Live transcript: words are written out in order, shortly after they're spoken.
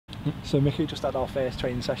So Micky, just had our first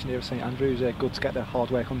training session here at St Andrews. Good to get the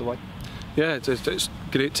hard work underway. Yeah, it's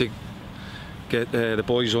great to get the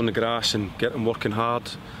boys on the grass and get them working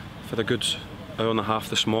hard for a good hour and a half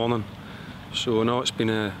this morning. So no, it's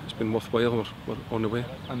been worthwhile. We're on the way.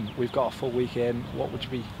 And we've got a full week in. What would you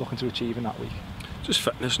be looking to achieve in that week? Just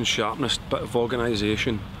fitness and sharpness, bit of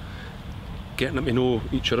organisation, getting them to know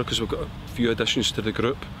each other because we've got a few additions to the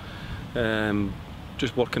group.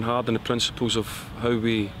 Just working hard on the principles of how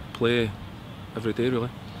we play every day, really.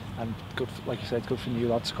 And good, like you said, good for new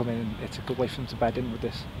lads to come in. And it's a good way for them to bed in with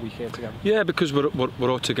this week here together. Yeah, because we're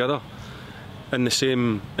all together in the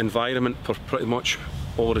same environment for pretty much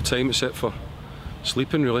all the time, except for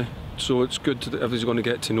sleeping, really. So it's good that everybody's going to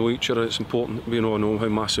get to know each other. It's important that we all know how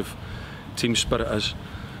massive team spirit is.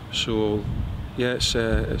 So yeah,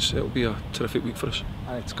 it'll be a terrific week for us.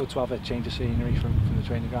 And it's good to have a change of scenery from the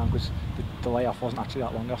training ground, because the layoff wasn't actually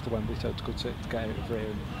that long after Wembley, so it's good to get out of here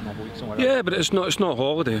and have a week somewhere else. Yeah, but it's not a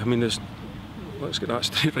holiday. I mean, let's get that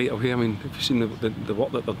straight right away. I mean, if you've seen the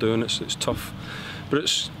work that they're doing, it's tough. But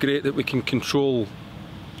it's great that we can control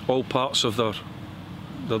all parts of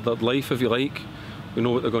their life, if you like. We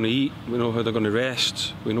know what they're going to eat, we know how they're going to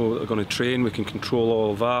rest, we know what they're going to train, we can control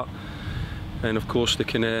all of that. And of course they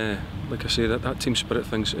can, like I say, that team spirit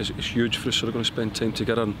thing is huge for us, so they're going to spend time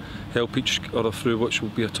together and help each other through, which will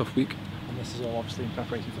be a tough week. And this is all obviously in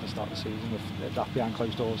preparation for the start of the season, with that behind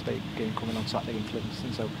closed doors game coming on Saturday in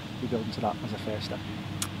Livingston, so we're building to that as a first step.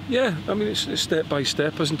 Yeah, I mean, it's step by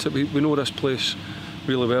step, isn't it? We know this place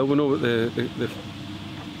really well, we know what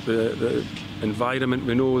the environment,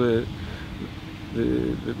 we know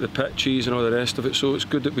the pitches and all the rest of it, so it's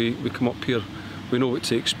good that we come up here, we know what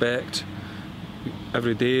to expect.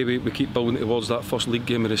 Every day we keep building towards that first league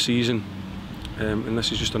game of the season, and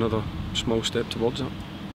this is just another small step towards that.